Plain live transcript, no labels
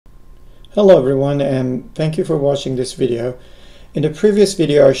Hello everyone, and thank you for watching this video. In the previous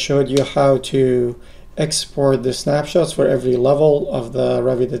video I showed you how to export the snapshots for every level of the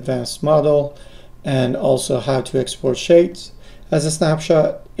Revit Advanced model, and also how to export shades as a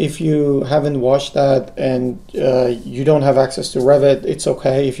snapshot. If you haven't watched that and you don't have access to Revit, it's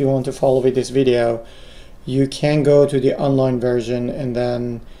okay. If you want to follow with this video, you can go to the online version, and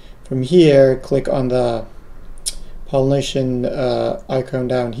then from here click on the pollination icon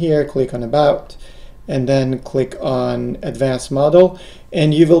down here, click on About, and then click on Advanced Model,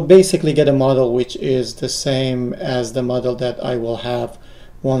 and you will basically get a model which is the same as the model that I will have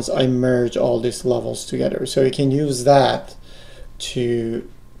once I merge all these levels together. So you can use that to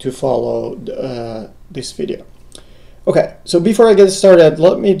follow this video. Okay, so before I get started,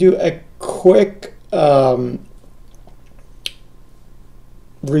 let me do a quick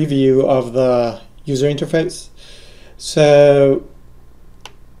review of the user interface. So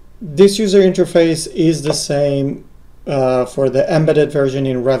this user interface is the same for the embedded version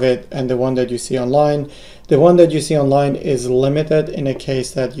in Revit and the one that you see online. The one that you see online is limited in a case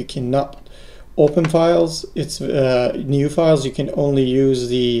that you cannot open files. It's new files. You can only use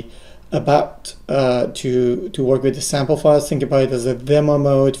the About to work with the sample files. Think about it as a demo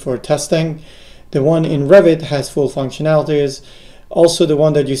mode for testing. The one in Revit has full functionalities. Also, the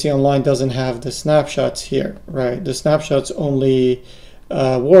one that you see online doesn't have the snapshots here, right? The snapshots only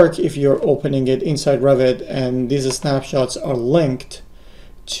work if you're opening it inside Revit, and these snapshots are linked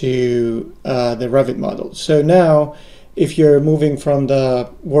to the Revit model. So now, if you're moving from the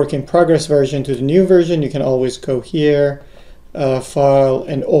work in progress version to the new version, you can always go here, File,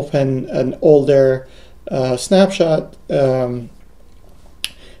 and open an older snapshot and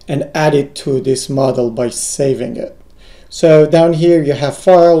add it to this model by saving it. So down here you have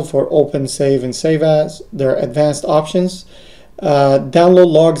File for Open, Save, and Save As. There are advanced options.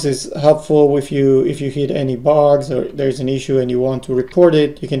 Download logs is helpful if you hit any bugs or there's an issue and you want to report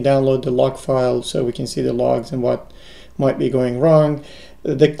it. You can download the log file so we can see the logs and what might be going wrong.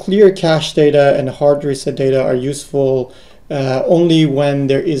 The clear cache data and hard reset data are useful only when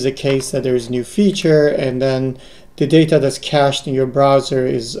there is a case that there is a new feature and then the data that's cached in your browser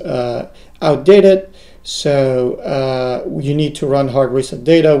is outdated. So you need to run hard reset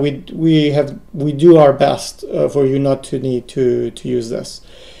data. We do our best for you not to need to use this.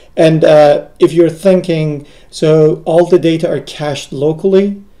 And if you're thinking, so all the data are cached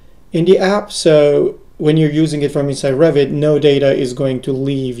locally in the app. So when you're using it from inside Revit, no data is going to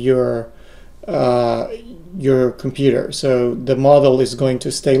leave your computer. So the model is going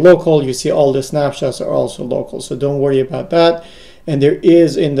to stay local. You see all the snapshots are also local. So don't worry about that. And there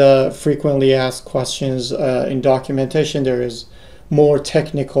is, in the frequently asked questions in documentation, there is more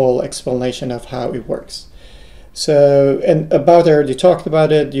technical explanation of how it works. So, and About, I already talked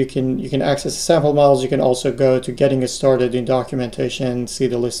about it. You can access the sample models. You can also go to Getting It Started in documentation, see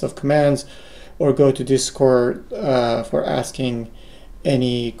the list of commands, or go to Discord for asking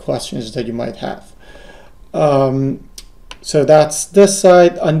any questions that you might have. So that's this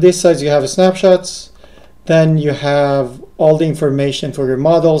side. On this side, you have snapshots. Then you have all the information for your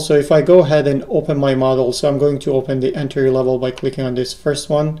model. So if I go ahead and open my model, so I'm going to open the entry level by clicking on this first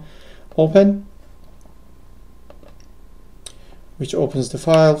one, open, which opens the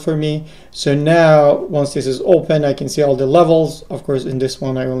file for me. So now, once this is open, I can see all the levels. Of course, in this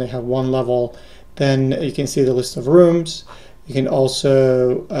one, I only have one level. Then you can see the list of rooms. You can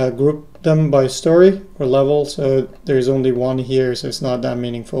also group them by story or level. So there's only one here, so it's not that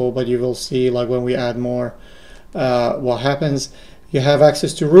meaningful, but you will see, like when we add more, what happens. You have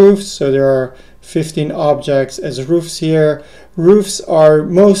access to roofs, so there are 15 objects as roofs here. Roofs are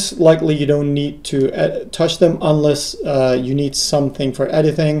most likely you don't need to touch them unless you need something for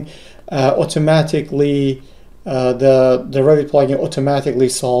editing. Automatically, the Revit plugin automatically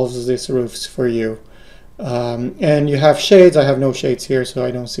solves these roofs for you. And you have shades. I have no shades here, so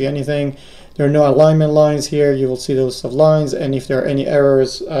I don't see anything. There are no alignment lines here. You will see the list of lines, and if there are any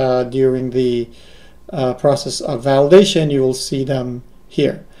errors during the process of validation, you will see them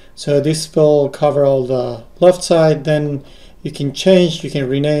here. So this will cover all the left side. Then you can change, you can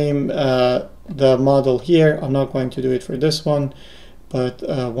rename the model here. I'm not going to do it for this one, but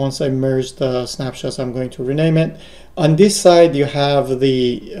once I merge the snapshots, I'm going to rename it. On this side, you have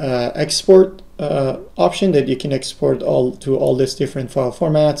the export option that you can export to all these different file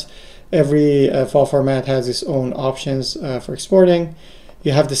formats. Every file format has its own options for exporting.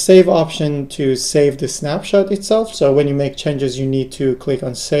 You have the save option to save the snapshot itself. So when you make changes, you need to click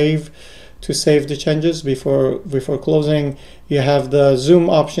on save to save the changes before closing. You have the zoom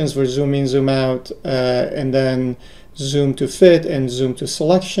options for zoom in, zoom out, and then zoom to fit and zoom to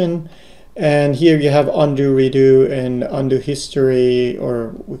selection. And here you have undo, redo, and undo history, or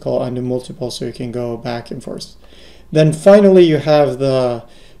we call undo multiple, so you can go back and forth. Then finally you have the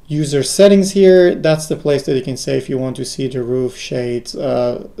user settings here. That's the place that you can say if you want to see the roof shades,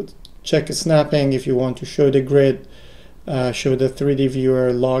 check snapping, if you want to show the grid, show the 3D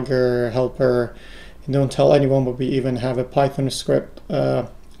viewer, logger, helper. And don't tell anyone, but we even have a Python script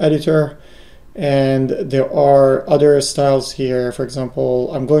editor. And there are other styles here. For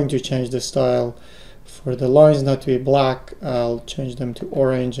example, I'm going to change the style for the lines not to be black. I'll change them to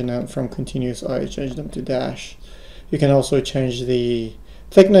orange, and then from continuous I change them to dash. You can also change the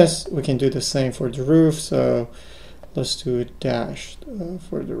thickness. We can do the same for the roof. So let's do dash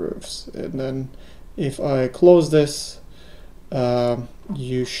for the roofs. And then if I close this,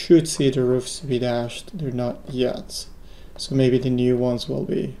 you should see the roofs be dashed. They're not yet. So maybe the new ones will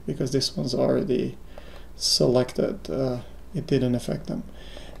be, because this one's already selected. It didn't affect them.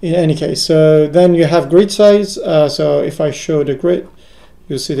 In any case, so then you have grid size. So if I show the grid,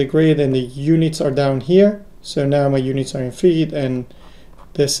 you'll see the grid and the units are down here. So now my units are in feet, and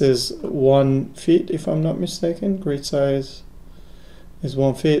this is 1 feet if I'm not mistaken. Grid size is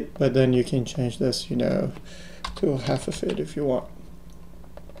 1 feet, but then you can change this, you know, to half a feet if you want.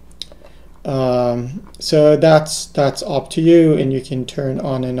 So that's up to you, and you can turn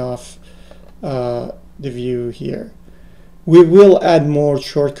on and off the view here. We will add more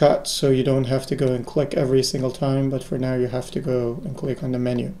shortcuts, so you don't have to go and click every single time, but for now you have to go and click on the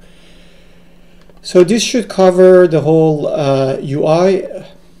menu. So this should cover the whole UI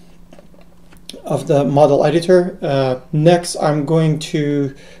of the model editor. Next, I'm going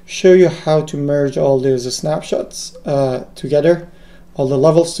to show you how to merge all these snapshots together, all the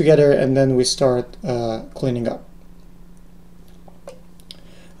levels together, and then we start cleaning up.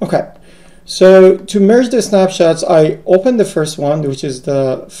 Okay, so to merge the snapshots, I open the first one, which is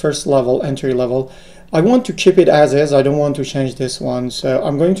the first level, entry level. I want to keep it as is. I don't want to change this one. So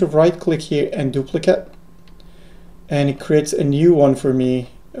I'm going to right click here and duplicate, and it creates a new one for me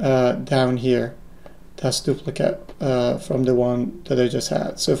down here. That's duplicate from the one that I just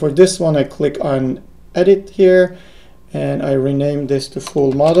had. So for this one, I click on edit here, and I rename this to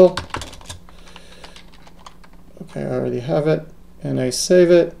full model. Okay, I already have it, and I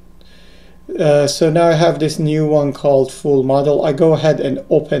save it. So now I have this new one called full model. I go ahead and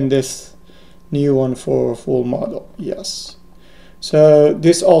open this new one for full model. Yes. So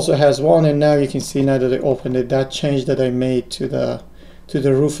this also has one, and now you can see, now that I opened it, that change that I made to the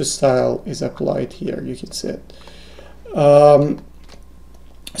roof style is applied here. You can see it.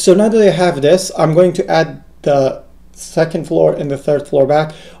 So now that I have this, I'm going to add the second floor and the third floor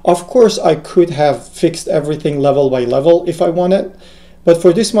back. Of course, I could have fixed everything level by level if I wanted, but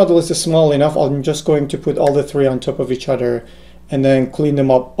for this model, it's small enough. I'm just going to put all the three on top of each other and then clean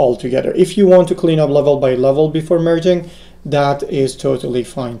them up all together. If you want to clean up level by level before merging, that is totally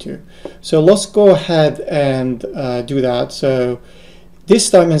fine too. So let's go ahead and do that. So this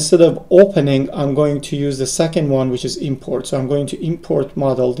time, instead of opening, I'm going to use the second one, which is import. So I'm going to import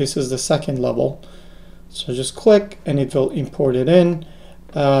model. This is the second level. So just click and it will import it in.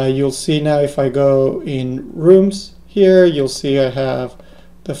 You'll see now if I go in rooms here, you'll see I have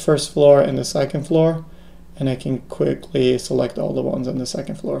the first floor and the second floor, and I can quickly select all the ones on the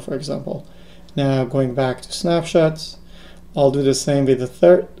second floor, for example. Now going back to snapshots, I'll do the same with the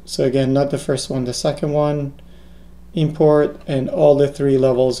third. So again, not the first one, the second one, import, and all the three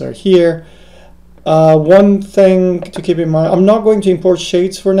levels are here. One thing to keep in mind, I'm not going to import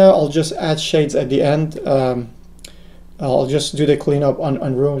shades for now. I'll just add shades at the end. I'll just do the cleanup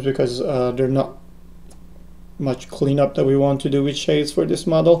on rooms because they're not much cleanup that we want to do with shades for this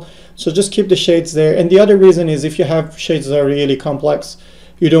model. So just keep the shades there. And the other reason is if you have shades that are really complex,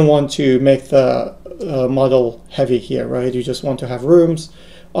 you don't want to make the model heavy here, right? You just want to have rooms,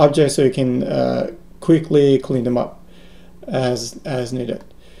 objects, so you can quickly clean them up as needed.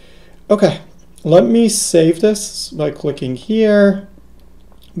 Okay, let me save this by clicking here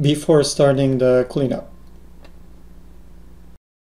before starting the cleanup.